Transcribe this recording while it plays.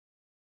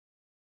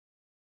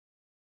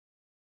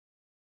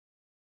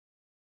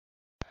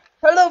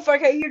Hello, Fark,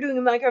 how you doing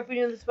in Minecraft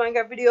video? In this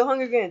Minecraft video,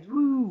 Hunger Games.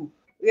 Woo!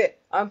 Okay,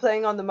 I'm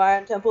playing on the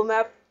Mayan Temple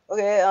map.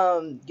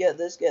 Okay, get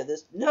this, get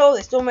this. No,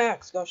 they stole my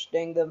axe. Gosh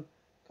dang them.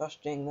 Gosh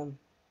dang them.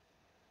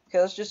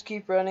 Okay, let's just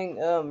keep running,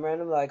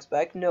 random lag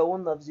spike. No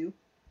one loves you.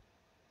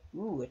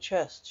 Ooh, a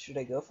chest. Should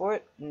I go for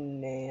it?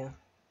 Nah.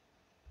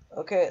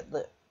 Okay,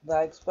 the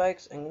lag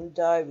spikes. I'm gonna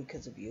die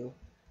because of you.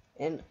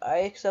 And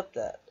I accept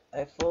that.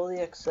 I fully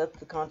accept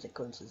the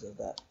consequences of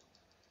that.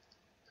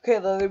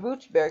 Okay, leather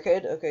boots,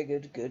 barricade. Okay,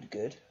 good, good,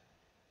 good.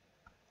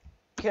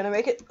 Can I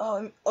make it?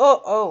 Oh,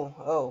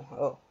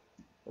 oh.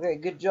 Okay,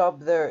 good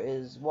job. There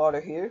is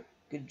water here.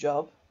 Good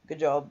job. Good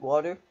job,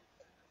 water.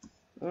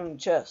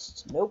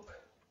 Chest. Nope.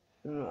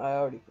 I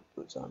already put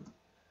boots on.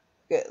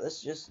 Okay,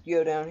 let's just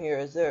go down here.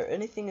 Is there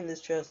anything in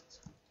this chest?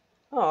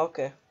 Oh,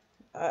 okay.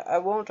 I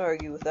won't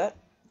argue with that.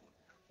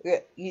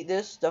 Okay, eat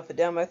this, stuff it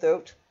down my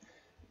throat.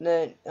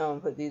 Then,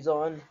 put these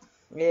on.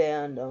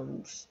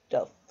 And,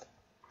 stuff.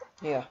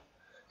 Yeah.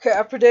 Okay,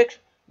 I predict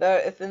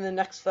that if in the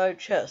next 5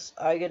 chests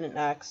I get an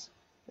axe,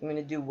 I'm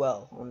gonna do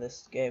well on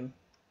this game.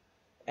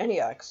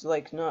 Any axe,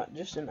 like not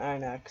just an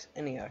iron axe,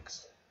 any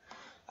axe.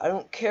 I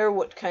don't care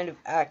what kind of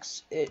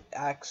axe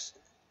axe.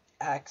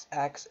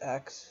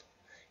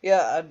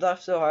 Yeah, I'd laugh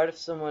so hard if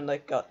someone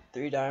like got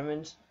 3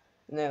 diamonds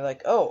and they're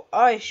like, oh,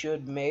 I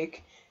should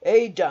make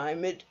a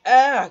diamond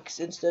axe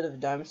instead of a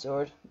diamond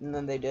sword. And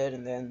then they did,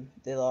 and then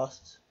they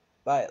lost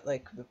by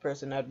like the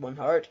person had 1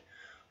 heart,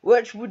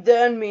 which would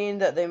then mean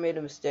that they made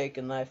a mistake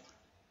in life.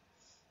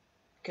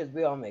 Because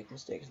we all make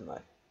mistakes in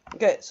life.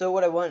 Okay, so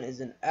what I want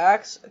is an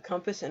axe, a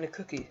compass, and a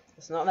cookie.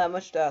 It's not that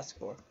much to ask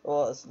for.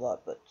 Well, it's a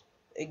lot, but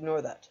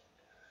ignore that.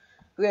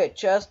 Okay,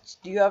 chests.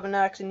 Do you have an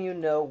axe in you?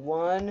 No.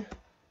 One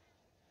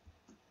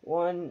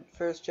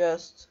first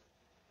chest.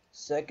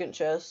 Second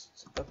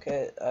chest.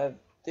 Okay, I have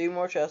 3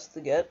 more chests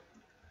to get.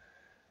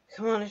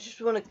 Come on, I just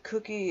want a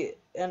cookie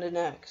and an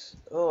axe.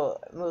 Oh,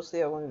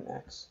 mostly I want an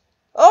axe.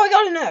 Oh, I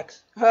got an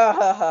axe! Ha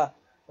ha ha.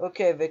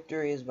 Okay,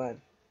 victory is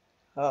mine.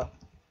 Ha.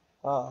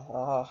 Ha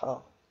ha ha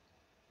ha.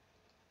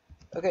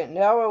 Okay,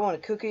 now I want a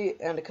cookie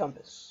and a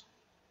compass.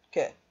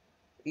 Okay,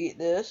 eat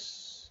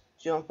this,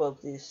 jump up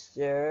these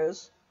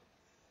stairs,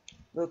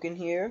 look in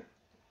here,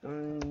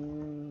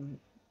 boop.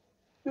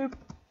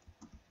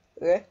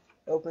 Okay,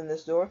 open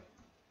this door,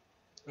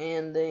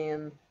 and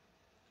then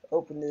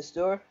open this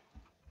door.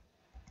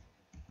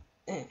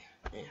 Okay,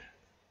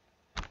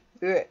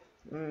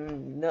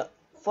 no,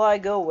 fly,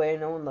 go away,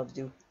 no one loves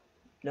you.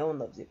 No one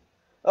loves you.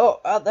 Oh,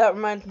 that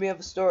reminds me of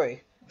a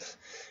story.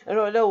 I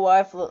don't know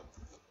why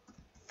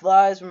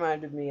flies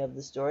reminded me of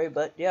the story,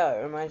 but yeah,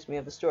 it reminds me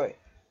of a story.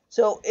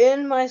 So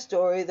in my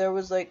story, there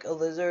was like a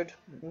lizard,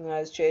 and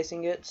I was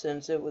chasing it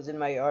since it was in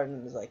my yard,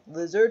 and it was like,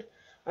 lizard,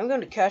 I'm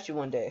going to catch you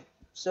one day.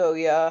 So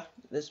yeah,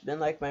 this has been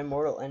like my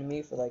mortal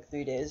enemy for like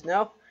 3 days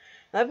now.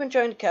 I've been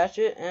trying to catch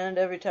it, and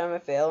every time I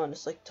fail, and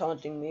it's like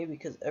taunting me,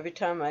 because every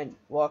time I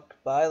walk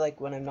by,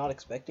 like when I'm not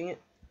expecting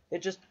it,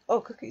 it just,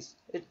 oh, cookies.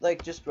 It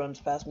like just runs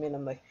past me, and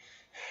I'm like,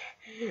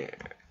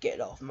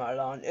 get off my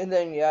lawn. And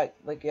then yeah,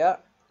 like yeah.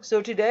 So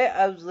today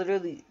I was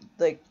literally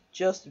like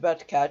just about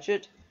to catch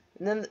it,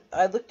 and then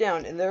I looked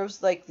down and there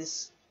was like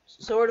this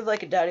sort of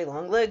like a daddy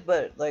long leg,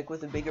 but like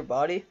with a bigger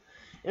body.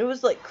 And it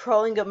was like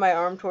crawling up my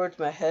arm towards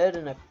my head,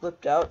 and I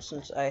flipped out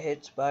since I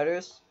hate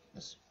spiders.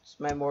 This is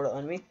my mortal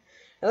enemy.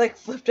 I like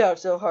flipped out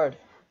so hard.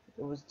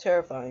 It was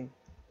terrifying.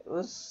 It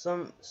was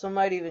some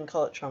might even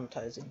call it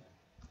traumatizing.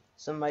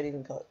 Some might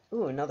even call it,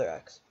 ooh, another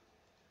axe.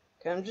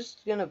 Okay, I'm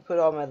just gonna put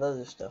all my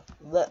leather stuff.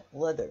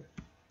 Leather.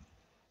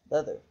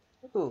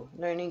 Ooh,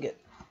 iron ingot.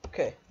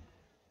 Okay.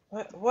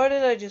 Why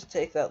did I just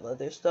take that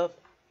leather stuff?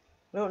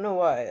 I don't know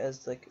why. I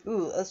was like,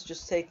 ooh, let's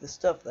just take the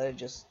stuff that I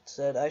just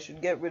said I should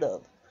get rid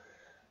of.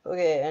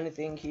 Okay,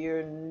 anything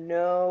here?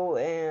 No,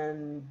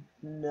 and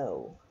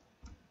no.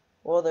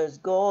 Well, there's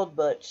gold,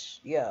 but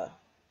yeah.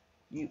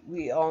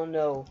 We all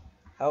know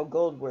how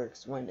gold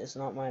works when it's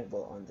not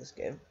mineable on this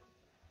game.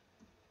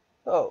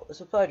 Oh, a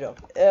supply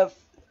drop.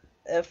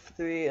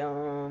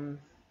 F3,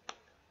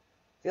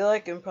 feel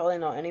like I'm probably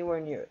not anywhere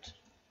near it.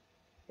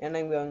 And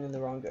I'm going in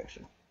the wrong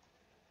direction.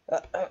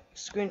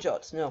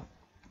 Screenshots, no.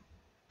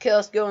 Okay,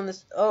 let's go in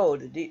this. Oh,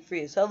 the deep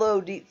freeze.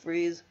 Hello, deep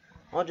freeze.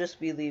 I'll just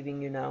be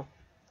leaving you now.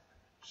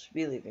 Just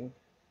be leaving.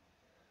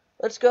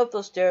 Let's go up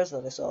those stairs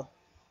that I saw.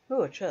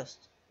 Ooh, a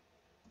chest.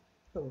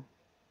 Ooh.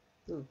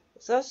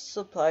 Is that a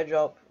supply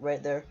drop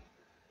right there?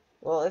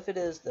 Well, if it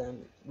is,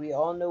 then we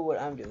all know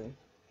what I'm doing.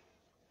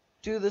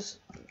 To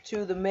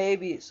the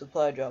maybe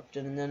supply drop.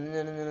 Batman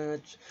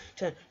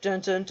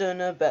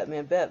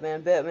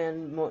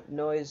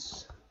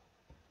noise.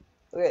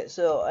 Okay,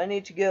 so I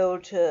need to go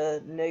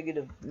to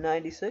negative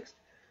 96.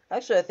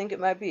 Actually, I think it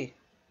might be.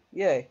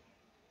 Yay.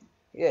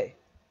 Okay,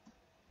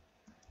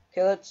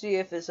 let's see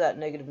if it's at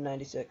negative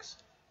 96.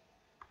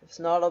 If it's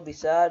not, I'll be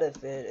sad.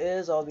 If it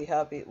is, I'll be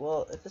happy.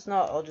 Well, if it's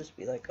not, I'll just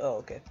be like, oh,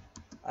 okay.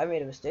 I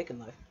made a mistake in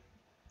life.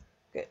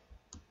 Okay.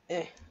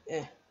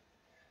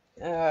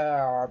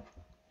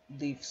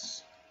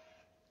 Leaves.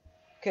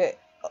 Okay.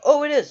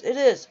 Oh, it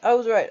is. I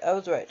was right.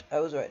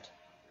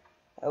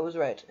 I was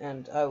right,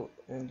 and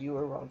you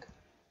were wrong.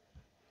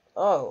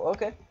 Oh,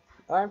 okay.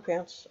 Iron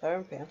pants,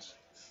 iron pants.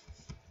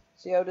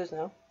 See how it is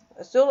now?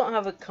 I still don't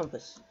have a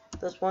compass.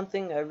 That's one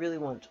thing I really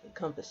want, a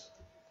compass.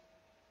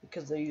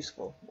 Because they're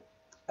useful.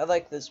 I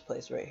like this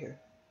place right here.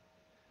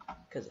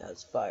 Because it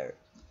has fire.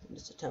 And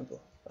it's a temple.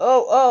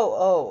 Oh, oh,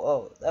 oh,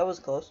 oh. That was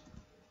close.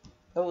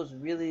 That was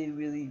really,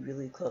 really,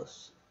 really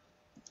close.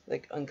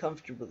 Like,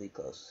 uncomfortably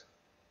close.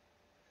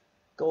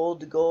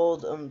 Gold,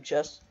 gold,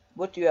 chest.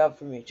 What do you have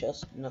for me,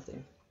 chest?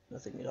 Nothing.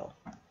 Nothing at all.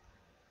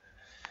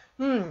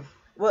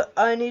 What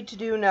I need to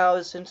do now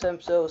is, since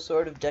I'm so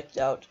sort of decked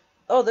out.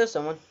 Oh, there's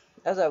someone.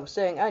 As I was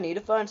saying, I need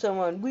to find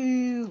someone.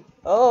 Woo!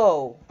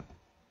 Oh!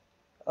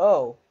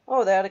 Oh.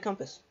 Oh, they had a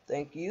compass.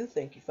 Thank you,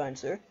 fine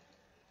sir.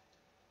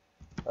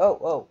 Oh,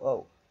 oh,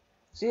 oh.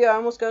 See, I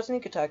almost got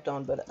sneak attacked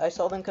on, but I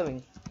saw them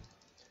coming.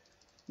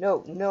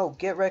 No, no,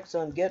 get wrecked,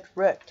 son. Get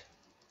wrecked.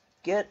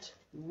 Get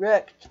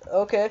wrecked.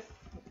 Okay.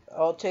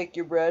 I'll take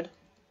your bread.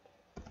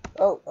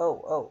 Oh,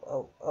 oh, oh,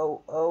 oh,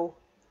 oh, oh.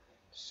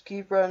 Just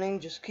keep running,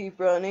 just keep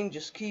running,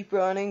 just keep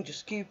running,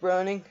 just keep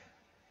running.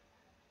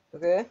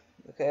 Okay,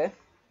 okay.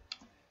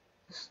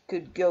 This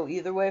could go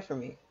either way for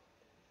me.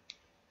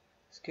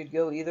 This could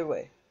go either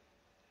way.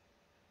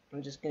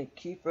 I'm just gonna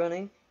keep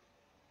running,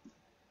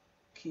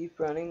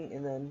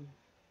 and then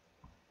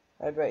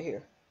hide right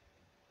here.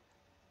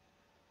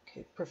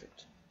 Okay,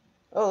 perfect.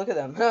 Oh, look at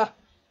them. Ha!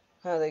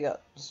 Ha, they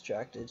got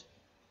distracted.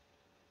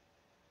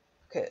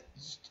 Okay,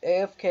 just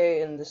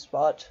AFK in this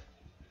spot.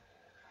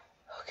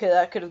 Okay,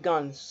 that could have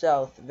gone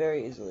south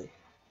very easily.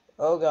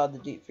 Oh god, the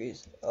deep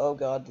freeze. Oh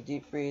god, the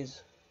deep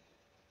freeze.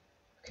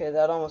 Okay,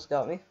 that almost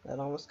got me. That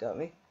almost got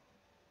me.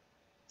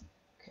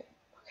 Okay,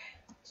 okay,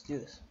 let's do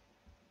this.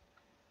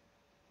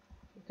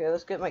 Okay,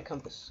 let's get my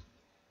compass.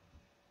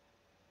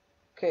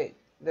 Okay,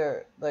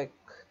 they're, like,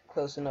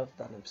 close enough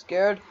that I'm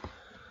scared.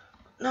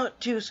 Not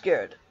too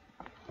scared.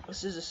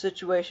 This is a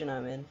situation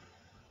I'm in.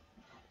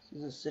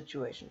 This is a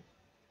situation.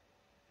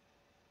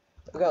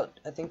 Oh god,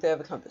 I think they have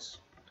a compass.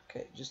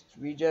 Okay, just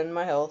regen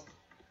my health.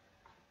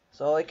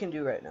 That's all I can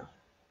do right now.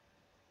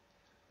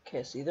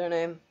 Okay, see their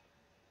name.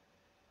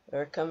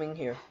 They're coming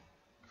here.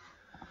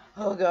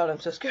 Oh god, I'm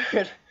so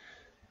scared.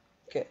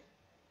 Okay.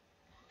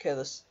 Okay,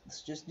 let's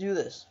just do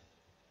this.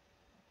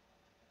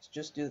 Let's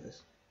just do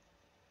this.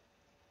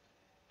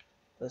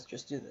 Let's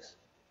just do this.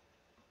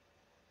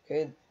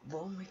 Okay,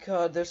 oh my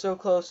god, they're so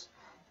close.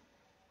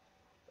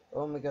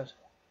 Oh my god.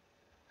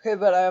 Okay,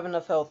 but I have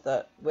enough health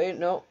that... Wait,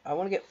 no, I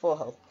want to get full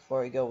health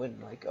before I go in,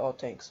 like, all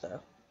tank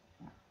style.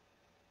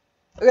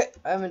 Okay,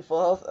 I'm in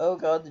full health. Oh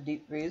god, the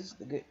deep freeze.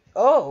 The good...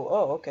 Oh,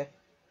 oh, okay.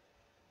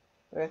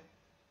 Okay.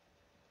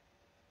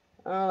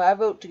 I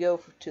vote to go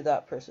to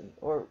that person,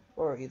 or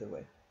either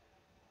way.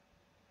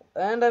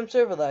 And I'm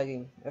server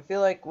lagging. I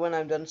feel like when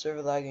I'm done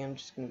server lagging, I'm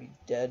just gonna be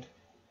dead.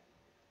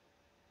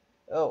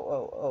 Oh,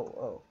 oh, oh,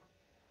 oh.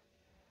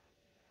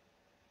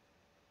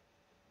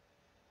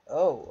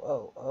 Oh,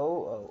 oh,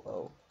 oh, oh,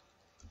 oh.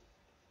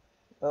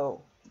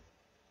 Oh.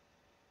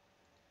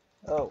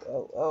 Oh,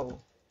 oh, oh.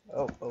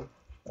 Oh, oh.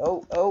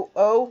 Oh, oh,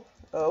 oh,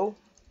 oh.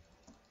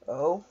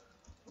 Oh,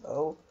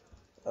 oh,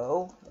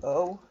 oh,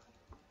 oh.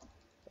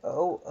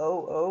 Oh,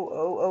 oh, oh,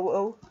 oh, oh,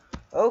 oh.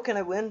 Oh, can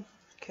I win?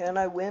 Can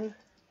I win?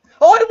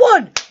 Oh, I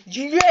won!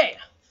 Yeah!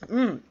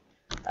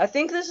 I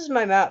think this is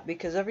my map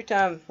because every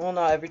time, well,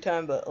 not every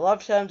time, but a lot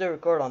of times I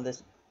record on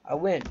this, I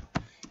win.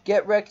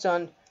 Get wrecked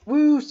on.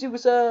 Woo,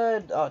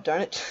 suicide! Oh,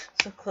 darn it.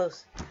 So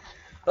close.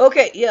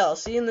 Okay, yeah, I'll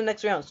see you in the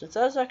next round since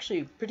that was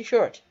actually pretty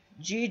short.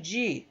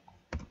 GG.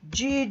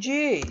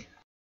 GG.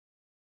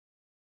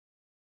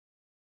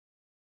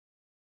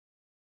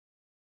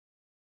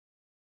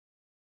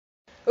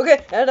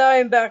 Okay, and I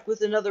am back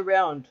with another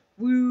round.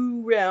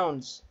 Woo,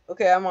 rounds.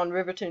 Okay, I'm on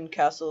Riverton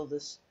Castle,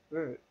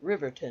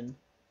 Riverton.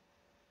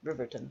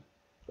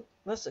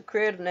 That's a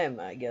creative name,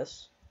 I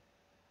guess.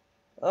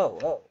 Oh,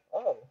 oh,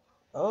 oh,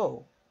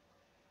 oh.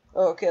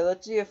 Oh, okay,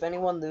 let's see if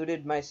anyone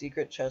looted my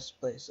secret chest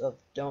place of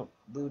don't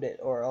loot it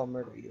or I'll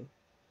murder you.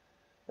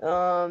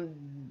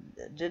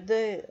 Did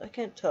they? I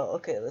can't tell.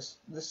 Okay, let's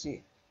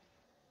see.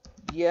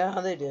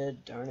 Yeah, they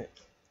did. Darn it.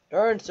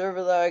 Darn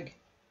server lag.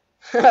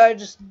 I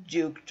just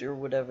juked or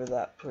whatever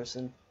that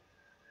person.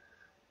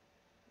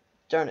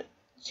 Darn it.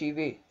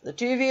 TV. The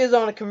TV is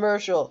on a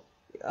commercial.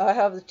 I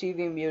have the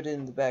TV muted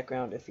in the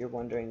background if you're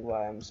wondering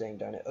why I'm saying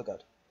darn it. Oh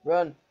god.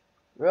 Run.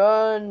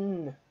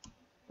 Run.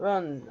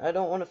 Run. I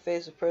don't want to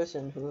face a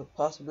person who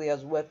possibly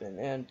has a weapon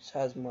and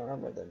has more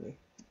armor than me.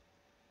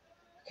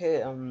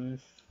 Okay,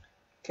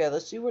 okay,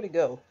 let's see where to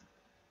go.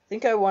 I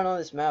think I won on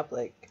this map,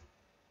 like,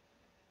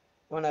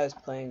 when I was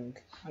playing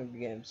Hunger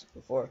Games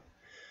before.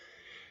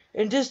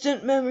 In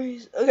distant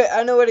memories. Okay,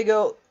 I know where to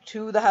go.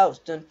 To the house.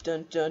 Dun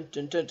dun dun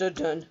dun dun dun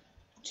dun.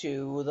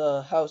 To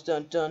the house.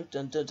 Dun dun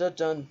dun dun dun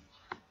dun.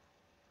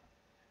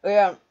 Oh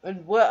yeah,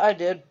 and what I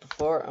did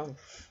before,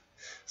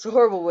 it's a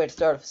horrible way to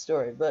start off a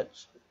story, but,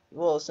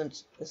 well,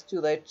 since it's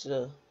too late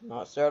to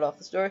not start off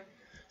the story.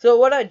 So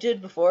what I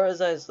did before is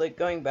I was, like,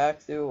 going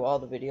back through all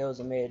the videos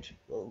I made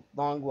a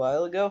long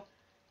while ago,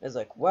 It's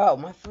like, wow,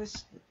 my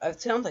voice, I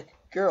sound like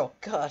a girl.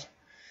 God.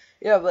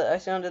 Yeah, but I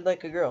sounded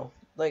like a girl.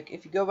 Like,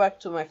 if you go back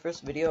to my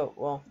first video,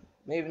 well,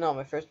 maybe not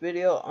my first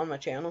video on my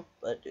channel,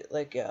 but,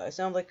 like, yeah, I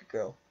sound like a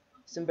girl.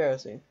 It's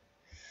embarrassing.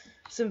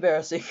 It's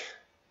embarrassing.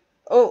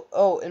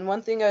 Oh, and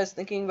one thing I was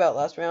thinking about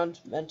last round,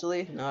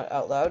 mentally, not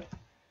out loud.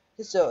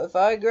 So, if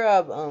I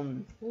grab,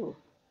 ooh.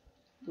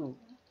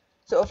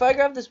 So, if I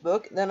grab this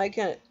book, then I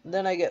get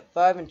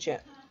 5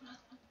 enchant.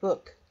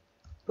 Book.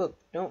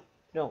 Don't,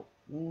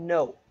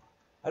 no.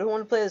 I don't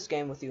want to play this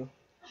game with you.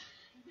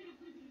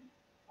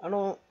 I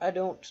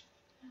don't.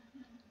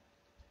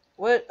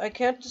 What? I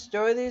can't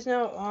destroy these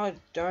now? Oh,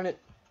 darn it.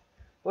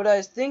 What I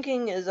was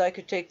thinking is I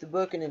could take the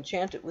book and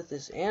enchant it with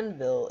this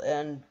anvil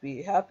and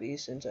be happy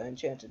since I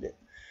enchanted it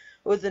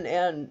with an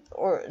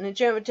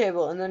enchantment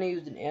table, and then I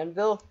used an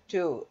anvil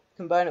to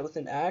combine it with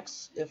an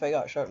axe if I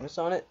got sharpness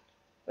on it.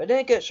 If I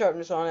didn't get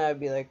sharpness on it, I'd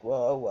be like,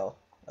 well, oh well,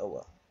 oh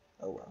well,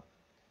 oh well.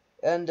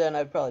 And then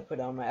I'd probably put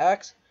on my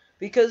axe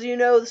because you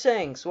know the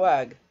saying,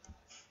 swag.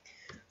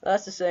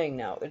 That's the saying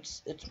now.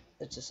 It's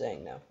a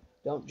saying now.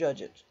 Don't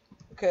judge it.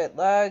 Okay,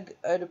 lag.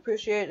 I'd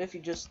appreciate if you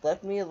just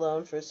left me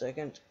alone for a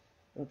second.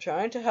 I'm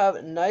trying to have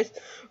a nice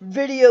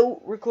video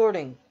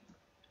recording.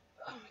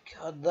 Oh my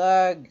god,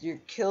 lag.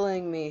 You're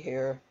killing me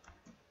here.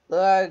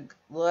 Lag.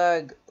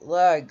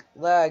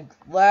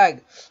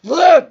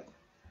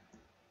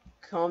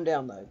 Calm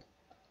down, lag.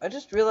 I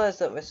just realized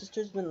that my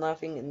sister's been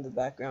laughing in the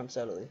background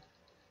subtly.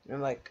 And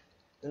I'm like,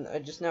 and I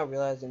just now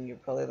realized, and you're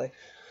probably like,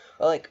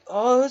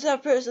 oh, who's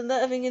that person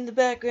laughing in the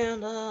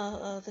background?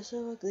 They're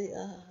so ugly.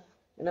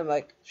 And I'm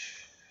like,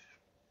 shh.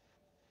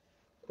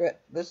 Right,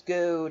 let's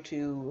go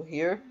to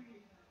here.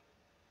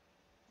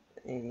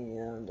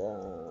 And,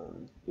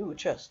 ooh,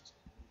 chest.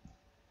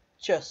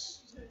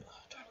 Chest.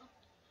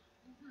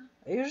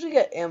 I usually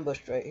get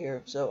ambushed right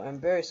here, so I'm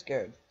very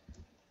scared.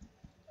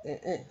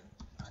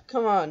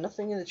 Come on,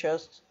 nothing in the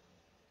chest.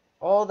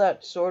 All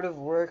that sort of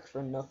work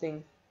for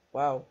nothing.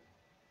 Wow.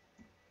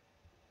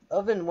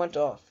 Oven went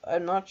off.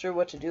 I'm not sure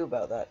what to do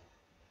about that.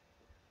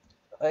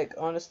 Like,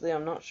 honestly,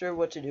 I'm not sure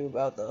what to do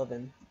about the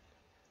oven.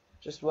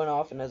 Just went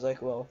off, and I was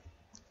like, well,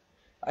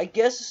 I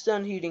guess it's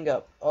done heating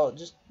up. I'll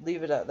just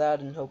leave it at that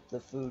and hope the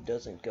food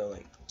doesn't go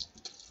like...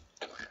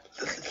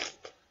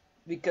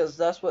 Because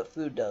that's what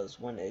food does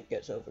when it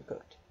gets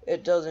overcooked.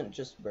 It doesn't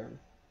just burn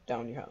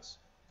down your house.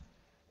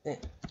 Okay,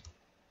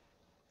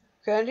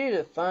 I need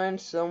to find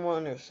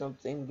someone or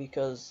something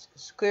because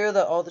it's clear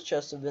that all the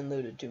chests have been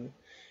looted to me.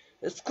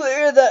 It's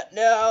clear that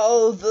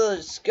now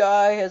the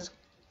sky has...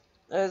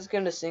 I was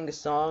gonna sing a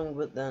song,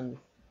 but then...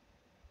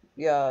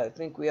 Yeah, I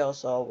think we all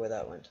saw where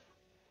that went.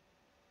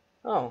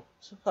 Oh,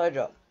 supply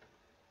drop.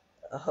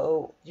 A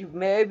hoe. You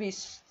may be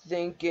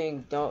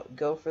thinking, don't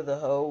go for the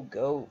hoe,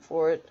 go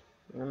for it.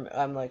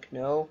 I'm like,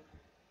 no.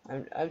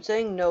 I'm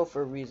saying no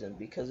for a reason,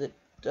 because it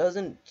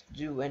doesn't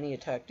do any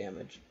attack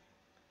damage.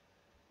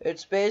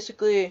 It's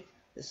basically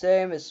the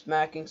same as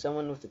smacking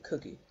someone with a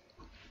cookie.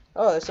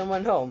 Oh, there's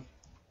someone home.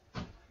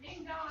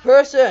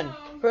 Person,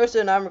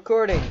 I'm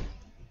recording.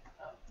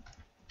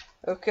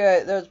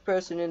 Okay, there's a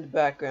person in the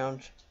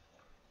background.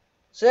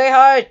 Say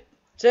hi,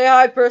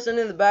 person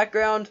in the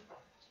background.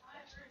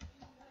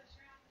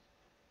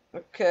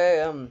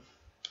 Okay,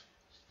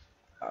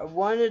 I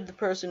wanted the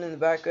person in the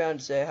background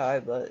to say hi,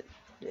 but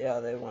yeah,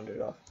 they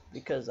wandered off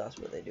because that's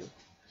what they do.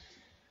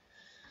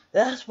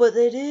 That's what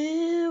they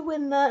do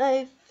when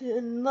life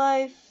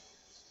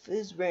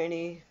is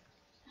rainy.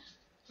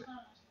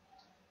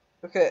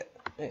 Okay,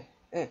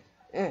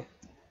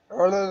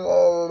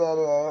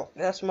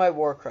 that's my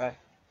war cry.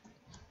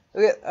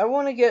 Okay, I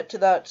want to get to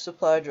that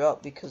supply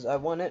drop because I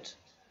want it,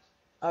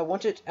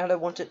 and I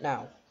want it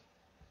now.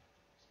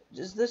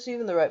 Is this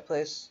even the right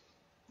place?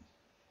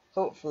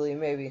 Hopefully,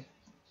 maybe.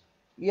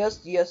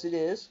 Yes, it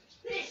is.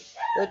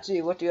 Let's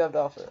see, what do you have to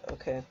offer?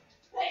 Okay.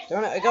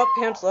 Darn it, I got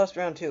pants last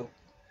round too.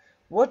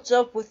 What's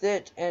up with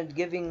it and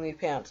giving me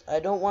pants? I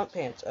don't want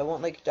pants. I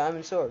want, like, a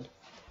diamond sword.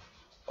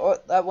 Or,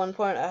 at one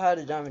point, I had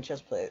a diamond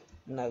chest plate,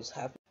 and I was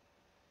happy.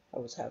 I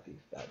was happy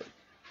about it.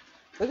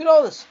 Look at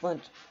all this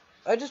flint.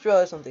 I just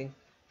realized something.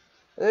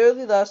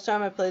 Literally, last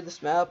time I played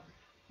this map,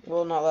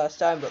 well, not last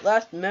time, but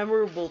last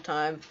memorable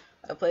time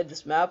I played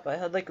this map, I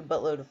had, like, a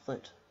buttload of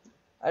flint.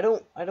 I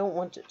don't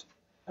want it.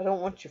 I don't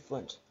want your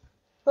flint.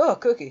 Oh,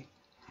 cookie.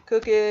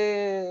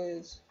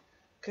 Cookies.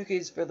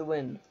 Cookies for the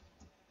win.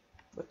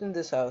 What's in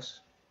this house?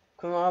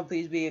 Come on,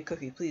 please be a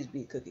cookie. Please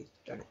be a cookie.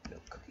 Darn it, no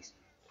cookies.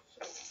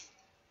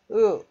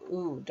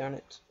 Ooh, darn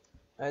it.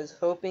 I was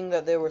hoping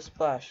that they were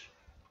splash.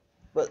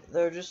 But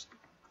they're just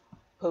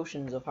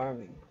potions of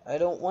harming. I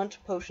don't want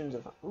potions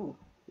of... Ooh,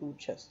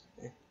 chest.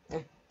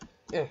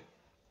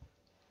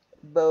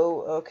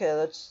 Bow. Okay,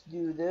 let's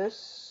do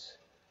this.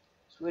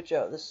 Switch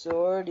out the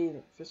sword.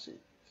 Even for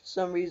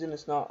some reason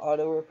it's not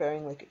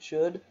auto-repairing like it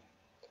should.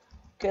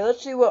 Okay,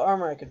 let's see what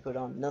armor I can put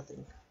on.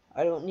 Nothing.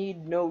 I don't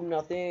need no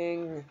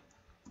nothing.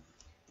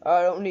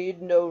 I don't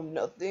need no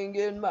nothing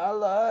in my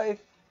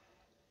life.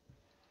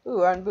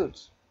 Ooh, iron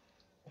boots.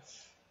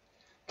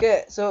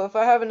 Okay, so if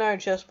I have an iron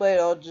chest plate,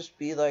 I'll just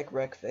be like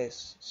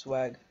Wreckface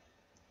swag.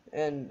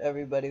 and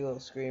everybody will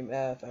scream,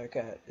 F our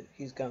cat,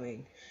 he's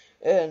coming.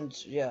 And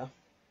yeah.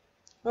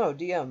 Oh,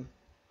 DM.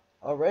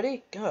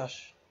 Already?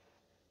 Gosh.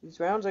 These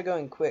rounds are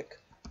going quick.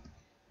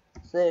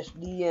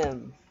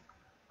 /DM.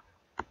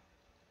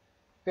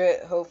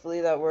 Great,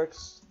 hopefully that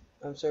works.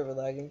 I'm server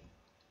lagging.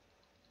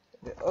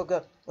 Okay. Oh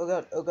god, oh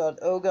god, oh god,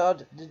 oh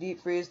god, the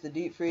deep freeze, the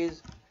deep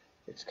freeze.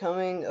 It's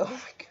coming. Oh my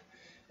god.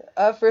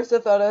 At first I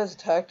thought I was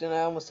attacked and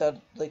I almost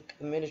had like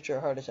a miniature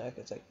heart attack.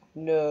 It's like,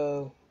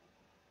 no,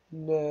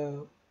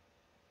 no,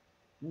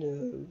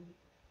 no.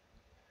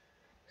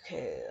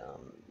 Okay,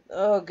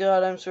 oh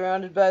god, I'm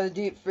surrounded by the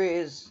deep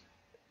freeze.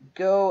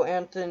 Go,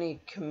 Anthony,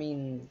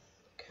 Kameen,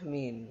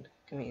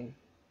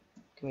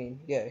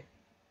 yay.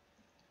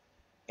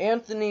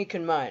 Anthony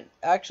can mine.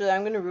 Actually,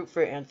 I'm gonna root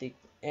for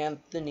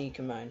Anthony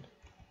can mine.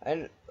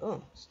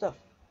 Oh, stuff.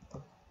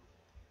 Oh.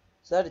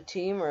 Is that a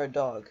team or a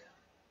dog?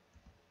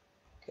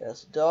 Okay,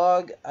 that's a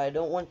dog. I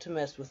don't want to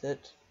mess with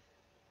it,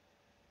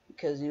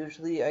 because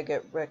usually I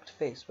get wrecked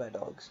face by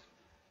dogs.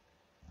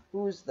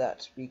 Who is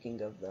that,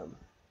 speaking of them?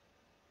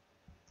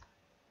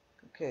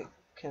 Okay,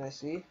 can I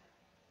see?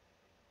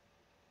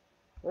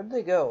 Where'd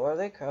they go? Are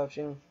they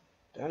crouching?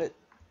 Darn it.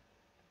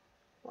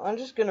 Well, I'm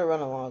just gonna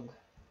run along.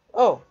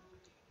 Oh!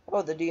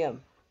 Oh, the DM.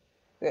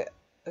 Okay,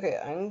 okay,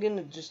 I'm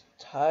gonna just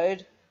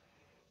hide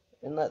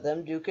and let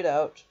them duke it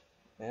out.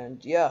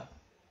 And yeah.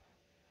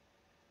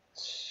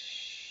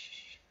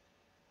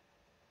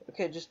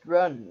 Okay, just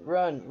run,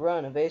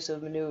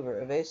 evasive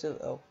maneuver,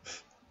 oh.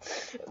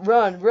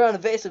 run,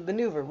 evasive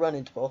maneuver, run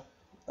into ball.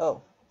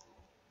 Oh.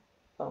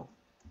 Oh.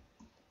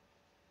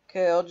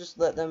 Okay, I'll just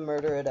let them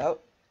murder it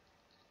out.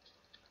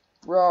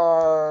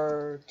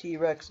 Roar,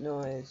 T-Rex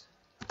noise.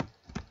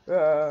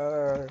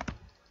 Roar.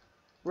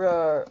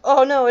 Roar.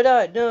 Oh no, I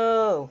died,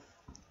 no!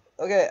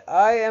 Okay,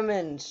 I am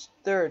in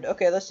third.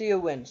 Okay, let's see who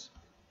wins.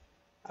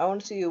 I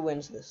want to see who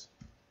wins this.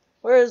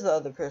 Where is the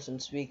other person,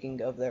 speaking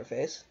of their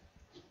face?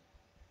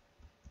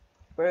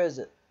 Where is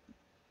it?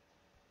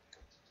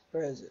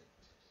 Where is it?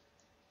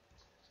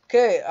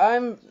 Okay,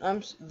 I'm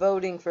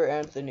voting for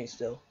Anthony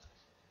still.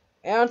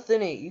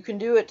 Anthony, you can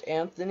do it,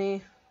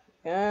 Anthony.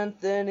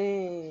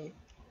 Anthony.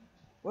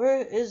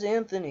 Where is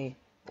Anthony?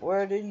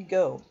 Where did he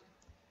go?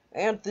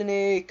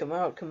 Anthony, come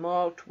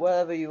out,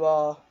 wherever you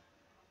are.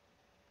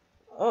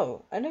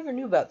 Oh, I never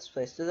knew about this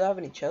place. Does it have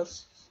any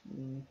chests?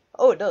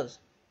 Oh, it does.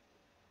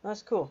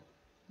 That's cool.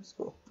 That's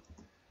cool.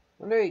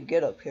 Wonder how you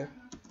get up here.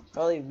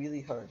 Probably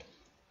really hard.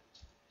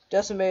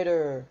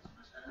 Decimator.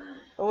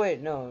 Oh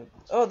wait, no.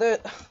 Oh, there.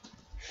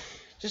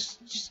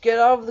 just get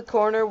out of the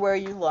corner where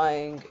you're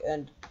lying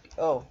and.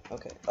 Oh,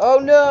 okay. Oh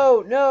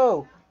no,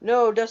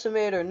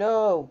 Decimator,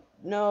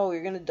 no,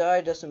 you're gonna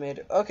die,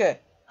 Decimator. Okay.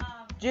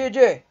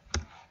 JJ.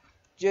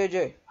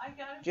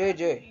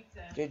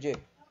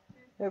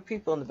 There are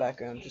people in the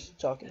background just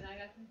talking.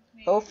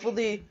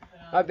 Hopefully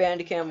my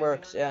Bandicam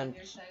works and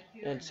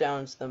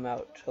sounds them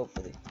out,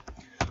 hopefully.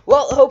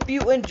 Well, hope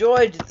you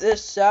enjoyed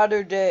this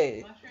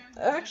Saturday.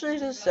 Actually,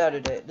 it is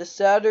Saturday. The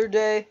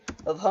Saturday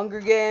of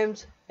Hunger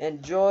Games.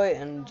 Enjoy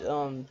and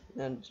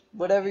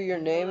whatever your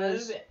name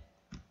is.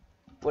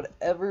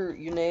 Whatever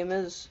your name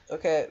is.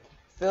 Okay.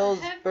 Phil's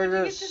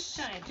Burgers.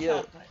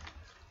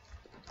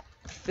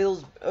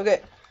 Phil's.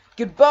 Okay.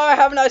 Goodbye.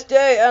 Have a nice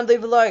day. And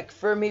leave a like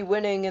for me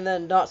winning and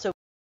then not so.